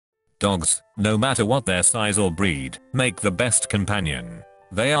Dogs, no matter what their size or breed, make the best companion.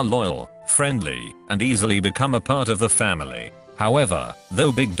 They are loyal, friendly, and easily become a part of the family. However,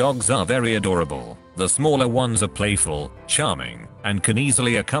 though big dogs are very adorable, the smaller ones are playful, charming, and can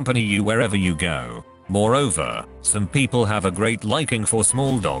easily accompany you wherever you go. Moreover, some people have a great liking for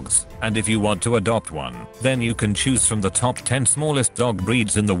small dogs, and if you want to adopt one, then you can choose from the top 10 smallest dog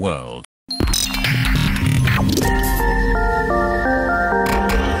breeds in the world.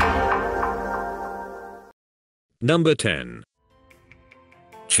 Number 10.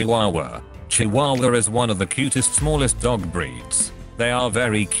 Chihuahua. Chihuahua is one of the cutest smallest dog breeds. They are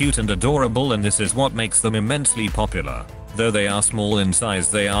very cute and adorable, and this is what makes them immensely popular. Though they are small in size,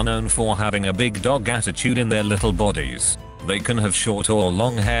 they are known for having a big dog attitude in their little bodies. They can have short or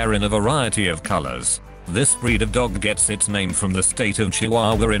long hair in a variety of colors. This breed of dog gets its name from the state of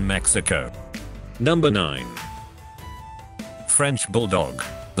Chihuahua in Mexico. Number 9. French Bulldog.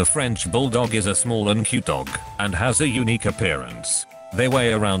 The French Bulldog is a small and cute dog, and has a unique appearance. They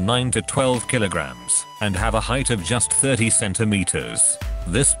weigh around 9 to 12 kilograms, and have a height of just 30 centimeters.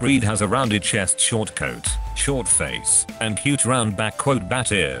 This breed has a rounded chest, short coat, short face, and cute round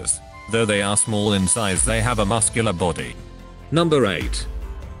bat ears. Though they are small in size, they have a muscular body. Number 8.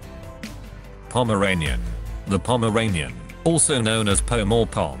 Pomeranian. The Pomeranian, also known as Pom or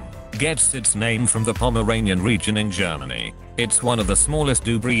Pom, gets its name from the Pomeranian region in Germany. It's one of the smallest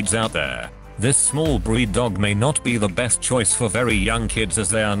breeds out there. This small breed dog may not be the best choice for very young kids, as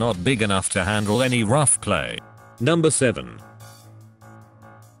they are not big enough to handle any rough play. Number 7.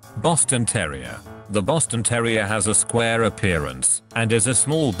 Boston Terrier. The Boston Terrier has a square appearance, and is a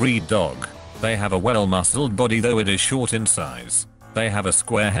small breed dog. They have a well-muscled body, though it is short in size. They have a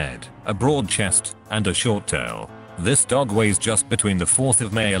square head, a broad chest, and a short tail. This dog weighs just between the 4th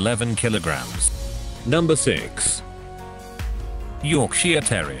of May 11 kilograms. Number 6. Yorkshire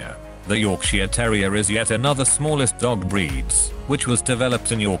Terrier. The Yorkshire Terrier is yet another smallest dog breeds, which was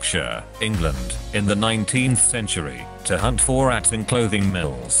developed in Yorkshire, England, in the 19th century, to hunt for rats in clothing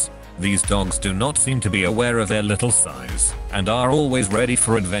mills. These dogs do not seem to be aware of their little size, and are always ready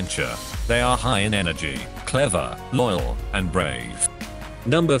for adventure. They are high in energy, clever, loyal, and brave.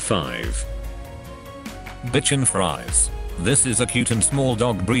 Number 5. Bichon Frise. This is a cute and small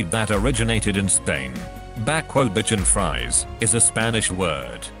dog breed that originated in Spain. Bichon Frise is a Spanish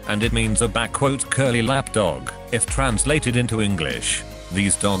word, and it means a curly lap dog, if translated into English.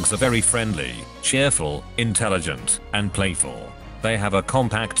 These dogs are very friendly, cheerful, intelligent, and playful. They have a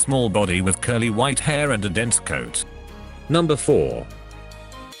compact small body with curly white hair and a dense coat. Number 4.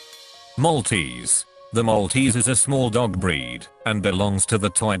 Maltese. The Maltese is a small dog breed, and belongs to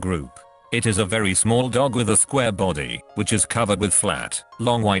the toy group. It is a very small dog with a square body, which is covered with flat,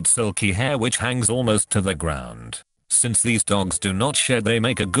 long white silky hair which hangs almost to the ground. Since these dogs do not shed, they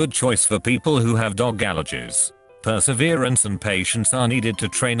make a good choice for people who have dog allergies. Perseverance and patience are needed to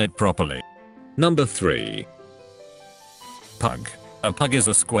train it properly. Number 3. Pug. A pug is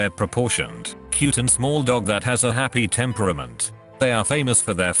a square proportioned, cute and small dog that has a happy temperament. They are famous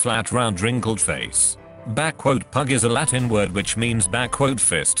for their flat, round, wrinkled face. Pug is a Latin word which means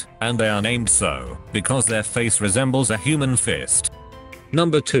fist, and they are named so because their face resembles a human fist.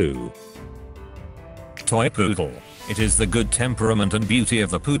 Number 2. Toy Poodle. It is the good temperament and beauty of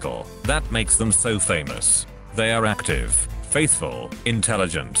the poodle that makes them so famous. They are active, faithful,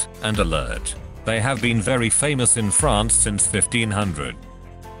 intelligent, and alert. They have been very famous in France since 1500.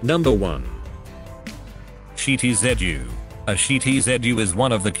 Number 1. Shih Tzu. A Shih Tzu is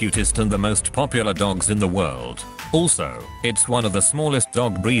one of the cutest and the most popular dogs in the world. Also, it's one of the smallest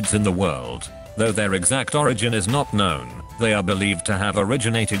dog breeds in the world. Though their exact origin is not known, they are believed to have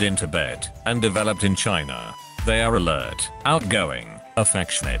originated in Tibet and developed in China. They are alert, outgoing,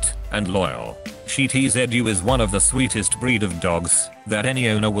 affectionate, and loyal. Shih Tzu is one of the sweetest breed of dogs that any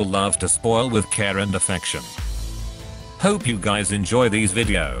owner will love to spoil with care and affection. Hope you guys enjoy these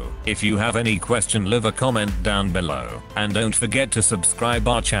video. If you have any question, leave a comment down below, and don't forget to subscribe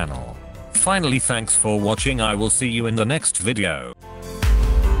our channel. Finally, thanks for watching. I will see you in the next video.